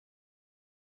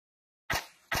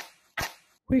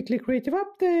Weekly Creative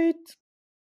Update.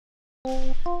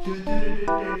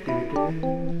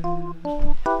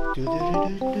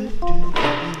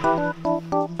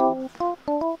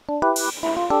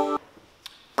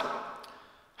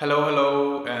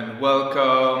 Hello, and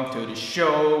welcome to the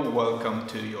show. Welcome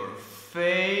to your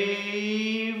favorite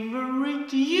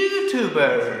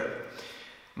YouTuber.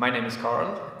 My name is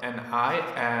Carl, and I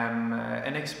am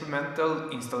an experimental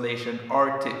installation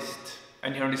artist.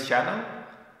 And here on this channel,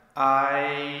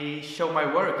 I show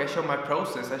my work, I show my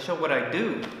process, I show what I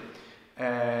do.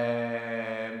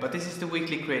 But this is the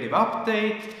weekly creative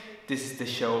update. This is the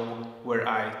show where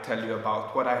I tell you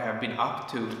about what I have been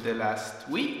up to the last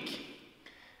week.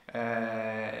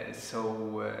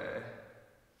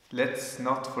 Let's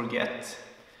not forget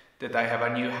that I have a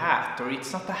new hat, or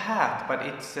it's not a hat, but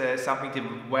it's something to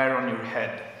wear on your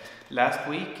head. Last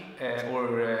week,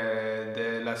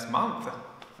 the last month,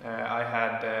 I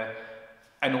had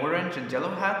an orange and yellow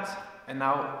hat, and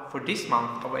now for this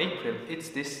month of April, it's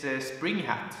this spring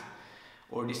hat,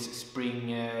 or this spring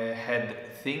head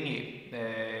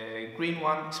thingy. Green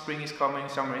one, spring is coming,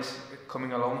 summer is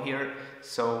coming along here,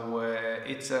 so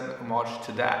it's an homage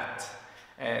to that.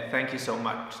 Thank you so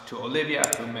much to Olivia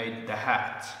who made the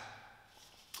hat.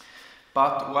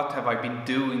 But what have I been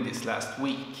doing this last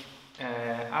week?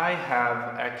 I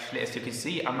have actually, as you can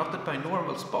see, I'm not at my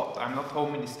normal spot. I'm not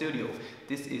home in the studio.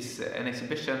 This is an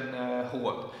exhibition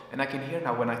hall, and I can hear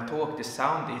now when I talk the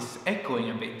sound is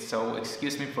echoing a bit, so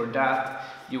excuse me for that.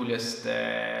 You will just,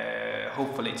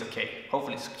 hopefully it's okay.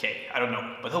 Hopefully it's okay. I don't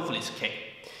know, but hopefully it's okay.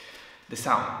 The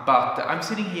sound. But I'm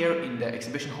sitting here in the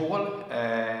exhibition hall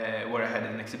where I had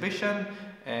an exhibition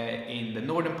in the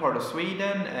northern part of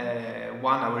Sweden,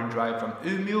 1 hour drive from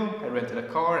Umeå. I rented a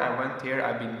car, I went here,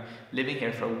 I've been living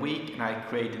here for a week, and I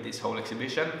created this whole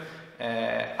exhibition.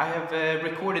 I have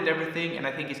recorded everything, and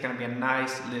I think it's gonna be a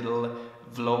nice little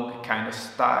vlog kind of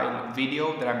style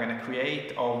video that I'm gonna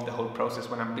create of the whole process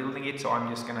when I'm building it. So I'm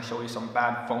just gonna show you some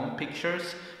bad phone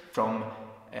pictures from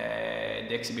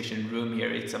the exhibition room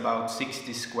here. It's about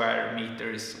 60 square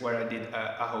meters where I did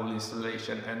a whole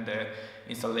installation, and the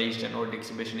installation or the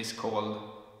exhibition is called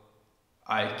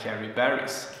I Carry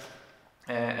Berries,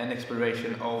 an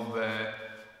exploration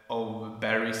of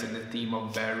berries and the theme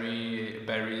of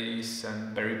berries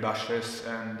and berry bushes,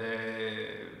 and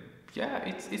yeah,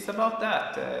 it's about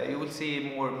that. You will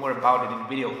see more about it in the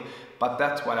video, but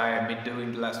that's what I have been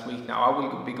doing the last week now. I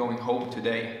will be going home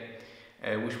today,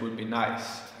 which would be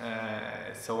nice.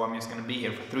 So I'm just gonna be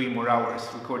here for 3 more hours,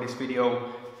 record this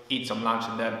video, eat some lunch,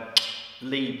 and then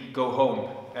leave, go home.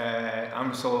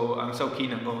 I'm so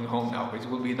keen on going home now. It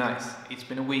will be nice. It's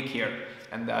been a week here,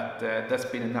 and that's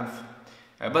been enough.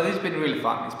 But it's been really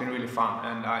fun. It's been really fun,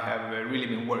 and I have really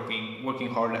been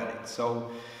working hard at it.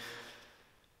 So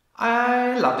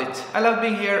I loved it. I love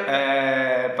being here,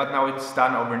 but now it's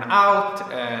done, over and out,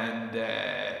 and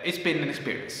it's been an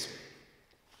experience.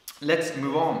 Let's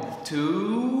move on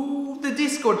to the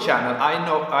Discord channel. I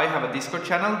know I have a Discord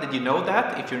channel. Did you know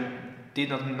that? If you did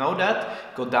not know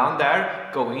that, go down there,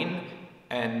 go in,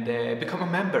 and become a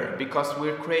member, because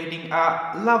we're creating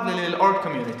a lovely little art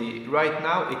community. Right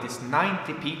now it is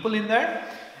 90 people in there,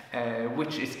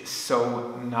 which is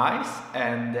so nice.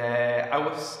 And I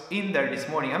was in there this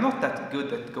morning. I'm not that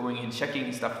good at going in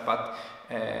checking stuff, but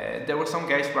there were some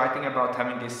guys writing about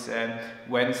having this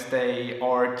Wednesday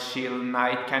art chill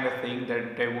night kind of thing.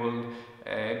 They will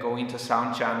go into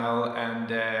sound channel and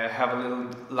have a little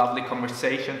lovely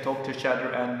conversation, talk to each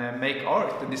other, and make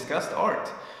art and discuss art.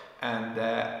 And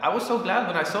I was so glad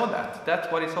when I saw that. That's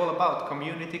what it's all about.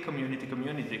 Community, community,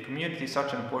 community. Community is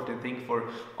such an important thing for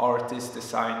artists,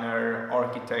 designer,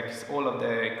 architects, all of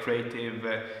the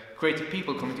creative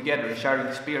people coming together and sharing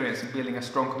experience and building a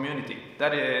strong community.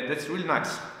 That's really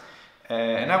nice.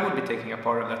 And I will be taking a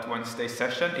part of that Wednesday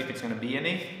session, if it's going to be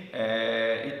any.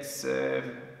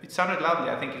 It sounded lovely.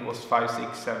 I think it was 5,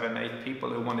 6, 7, 8 people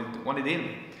who wanted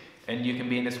in, and you can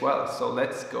be in as well. So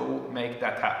let's go make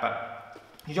that happen.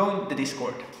 Join the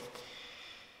Discord.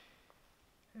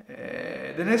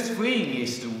 The next thing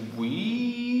is the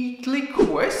weekly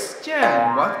question.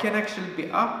 What can actually be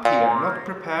up here? Not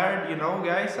prepared, you know,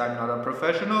 guys. I'm not a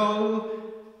professional.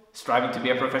 Striving to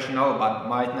be a professional, but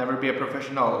might never be a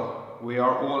professional. We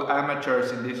are all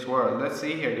amateurs in this world. Let's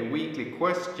see here, the weekly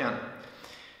question.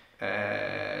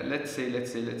 Let's see.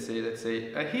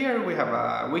 Here we have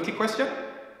a weekly question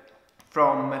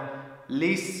from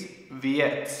Liz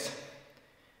Vietz.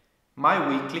 My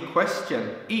weekly question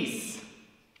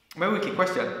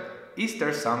is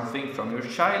there something from your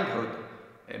childhood,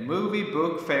 a movie,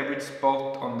 book, favorite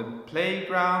spot on the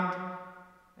playground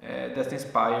that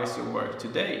inspires your work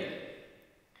today?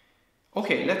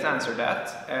 Okay, let's answer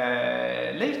that.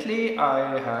 Lately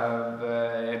I have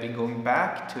been going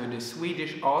back to the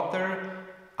Swedish author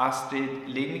Astrid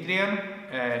Lindgren,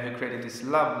 who created this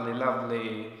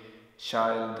lovely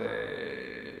child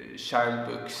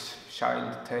books,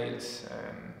 child tales,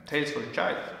 tales for the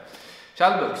child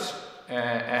books.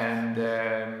 And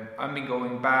I've been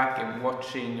going back and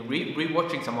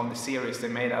rewatching some of the series they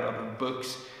made out of the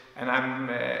books. And I'm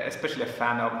especially a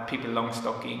fan of Pippi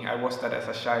Longstocking. I was that as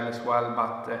a child as well,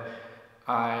 but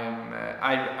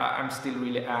I'm still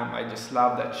really am. I just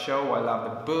love that show. I love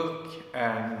the book,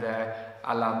 and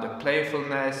I love the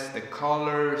playfulness, the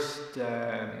colors,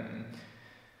 the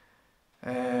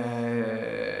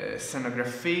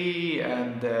scenography,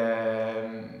 and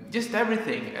just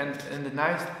everything. And the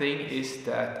nice thing is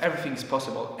that everything is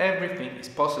possible. Everything is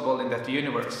possible in that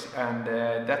universe, and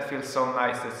that feels so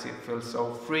nice. That it feels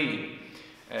so free.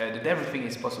 That everything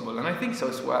is possible, and I think so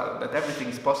as well. That everything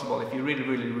is possible if you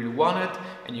really want it,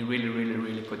 and you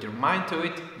really put your mind to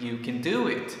it. You can do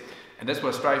it, and that's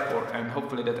what I strive for. And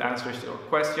hopefully that answers your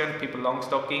question, Pippi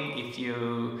Longstocking. If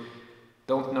you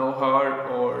don't know her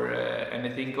or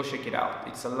anything, go check it out.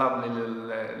 It's a lovely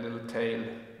little tale.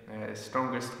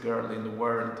 Strongest girl in the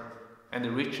world and the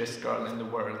richest girl in the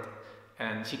world,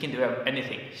 and she can do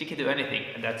anything. She can do anything,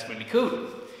 and that's really cool.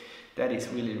 That is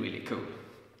really cool.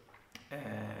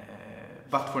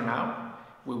 But for now,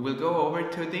 we will go over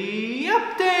to the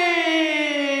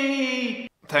update.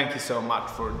 Thank you so much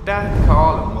for that,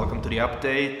 Carl, and welcome to the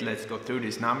update. Let's go through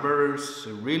these numbers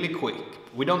really quick.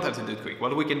 We don't have to do it quick,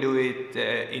 but we can do it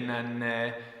in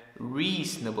a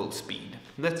reasonable speed.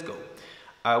 Let's go.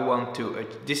 I want to,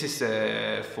 this is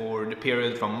for the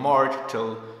period from March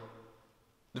till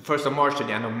the 1st of March to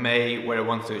the end of May, where I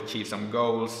want to achieve some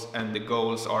goals, and the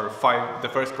goals are the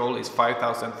first goal is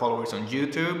 5,000 followers on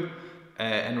YouTube,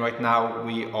 and right now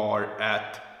we are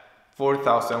at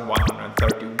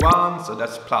 4,131, so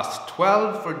that's plus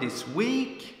 12 for this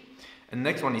week. And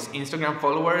next one is Instagram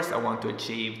followers. I want to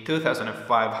achieve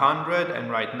 2,500, and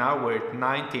right now we're at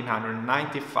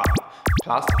 1,995,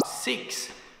 plus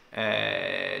 6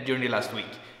 during the last week.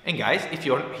 And guys, if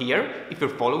you're here, if you're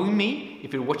following me,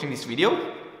 if you're watching this video,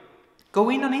 go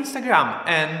in on Instagram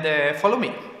and follow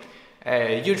me.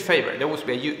 Huge favor. That would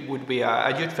be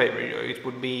a huge favor. It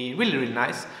would be really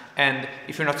nice. And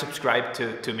if you're not subscribed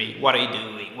to me, what are you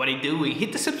doing? What are you doing?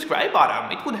 Hit the subscribe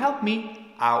button. It would help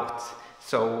me out.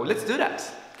 So let's do that.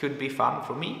 Could be fun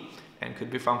for me and could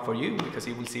be fun for you, because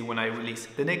you will see when I release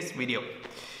the next video.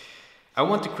 I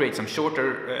want to create some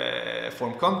shorter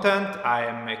form content. I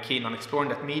am keen on exploring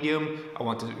that medium. I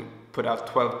want to put out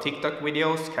 12 TikTok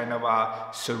videos, kind of a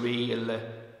surreal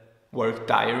work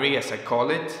diary, as I call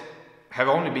it. I have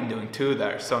only been doing 2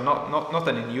 there, so not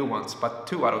any new ones, but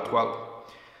 2 out of 12.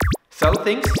 Sell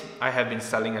things. I have been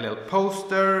selling a little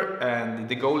poster, and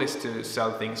the goal is to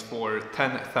sell things for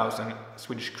 10,000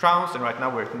 Swedish crowns, and right now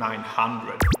we're at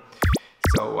 900.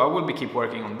 So I will keep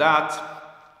working on that.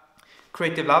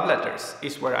 Creative love letters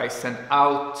is where I send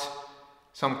out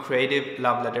some creative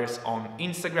love letters on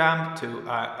Instagram to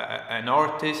an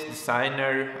artist,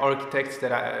 designer, architects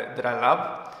that I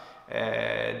love,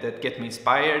 that get me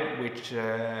inspired,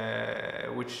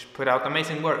 which put out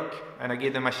amazing work, and I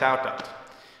give them a shout out.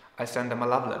 I send them a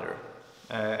love letter,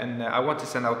 and I want to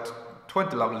send out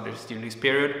 20 love letters during this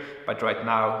period, but right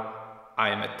now I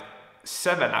am at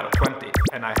 7 out of 20,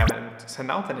 and I haven't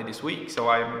sent out any this week, so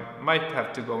I might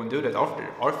have to go and do that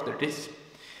after this,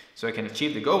 so I can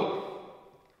achieve the goal.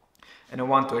 And I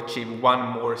want to achieve 1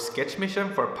 more sketch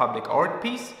mission for a public art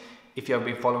piece. If you have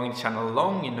been following the channel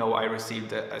long, you know I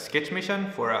received a sketch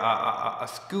mission for a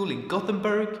school in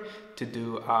Gothenburg to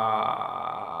do,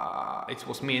 it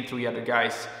was me and 3 other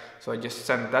guys, so I just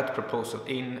sent that proposal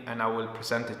in, and I will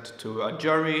present it to a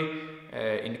jury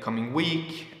in the coming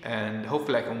week, and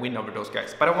hopefully I can win over those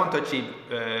guys. But I want to achieve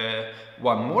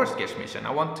 1 more sketch mission.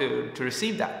 I want to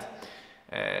receive that.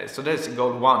 So that's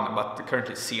goal 1, but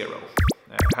currently 0.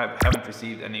 I haven't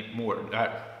received any more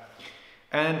there.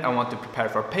 And I want to prepare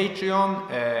for Patreon.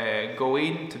 Go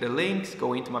into the links,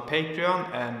 go into my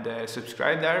Patreon and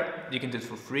subscribe there. You can do it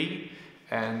for free,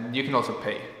 and you can also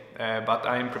pay. But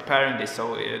I am preparing this,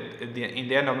 so in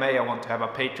the end of May I want to have a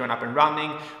Patreon up and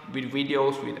running with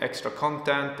videos, with extra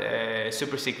content,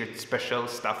 super secret special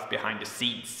stuff behind the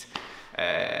scenes,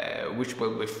 which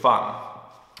will be fun.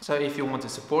 So if you want to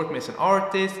support me as an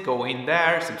artist, go in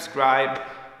there, subscribe,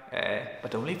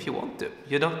 but only if you want to.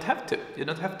 You don't have to. You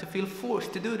don't have to feel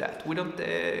forced to do that. We don't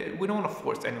want to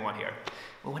force anyone here.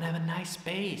 We want to have a nice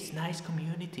space, nice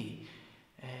community.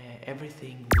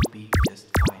 Everything will be just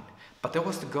fine. But that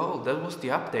was the goal, that was the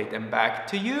update, and back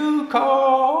to you,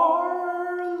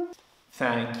 Carl!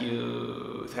 Thank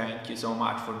you so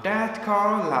much for that,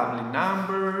 Carl. Lovely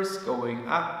numbers, going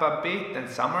up a bit, and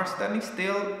some are standing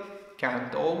still.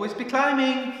 Can't always be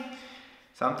climbing.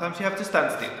 Sometimes you have to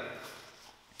stand still.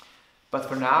 But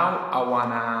for now, I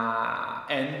wanna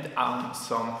end on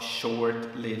some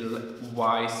short little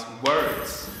wise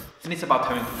words. And it's about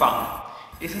having fun.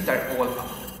 Isn't that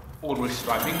all we're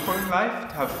striving for in life?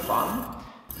 To have fun,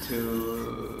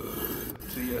 to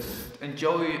just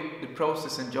enjoy the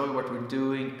process, enjoy what we're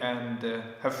doing, and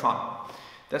have fun.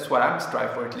 That's what I'm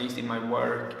striving for, at least in my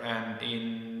work and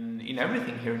in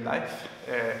everything here in life.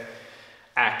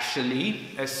 Actually,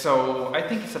 so I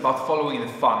think it's about following the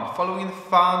fun. Following the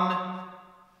fun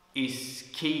is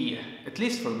key, at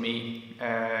least for me.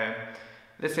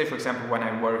 Let's say, for example, when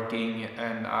I'm working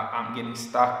and I'm getting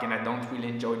stuck and I don't really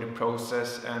enjoy the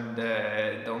process and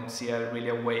don't see really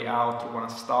a way out or want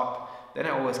to stop, then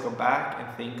I always go back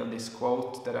and think of this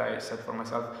quote that I said for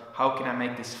myself: how can I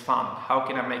make this fun? How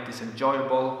can I make this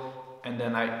enjoyable? And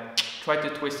then I try to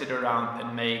twist it around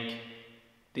and make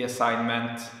the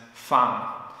assignment fun.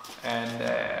 And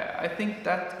I think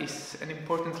that is an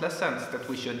important lesson that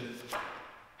we should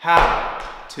have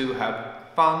to have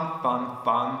fun.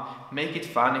 Make it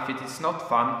fun. If it is not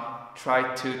fun,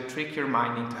 try to trick your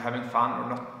mind into having fun, or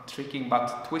not tricking,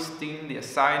 but twisting the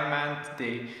assignment,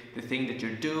 the thing that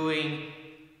you're doing.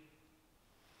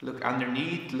 Look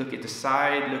underneath, look at the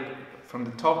side, look from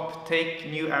the top, take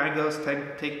new angles,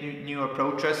 take new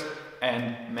approaches,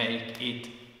 and make it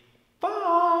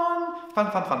fun.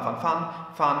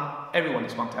 Everyone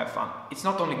is want to have fun. It's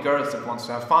not only girls that wants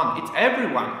to have fun, it's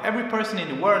everyone. Every person in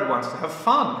the world wants to have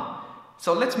fun.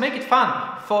 So let's make it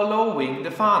fun. Following the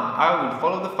fun. I will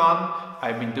follow the fun.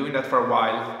 I've been doing that for a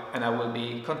while, and I will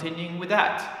be continuing with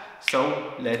that.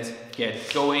 So let's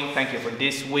get going. Thank you for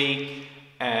this week,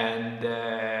 and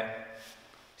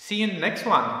see you in the next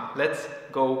one. Let's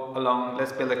go along.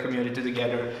 Let's build a community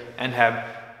together and have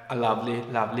a lovely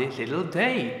little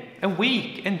day, a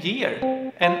week, and year.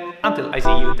 And until I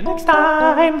see you the next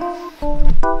time.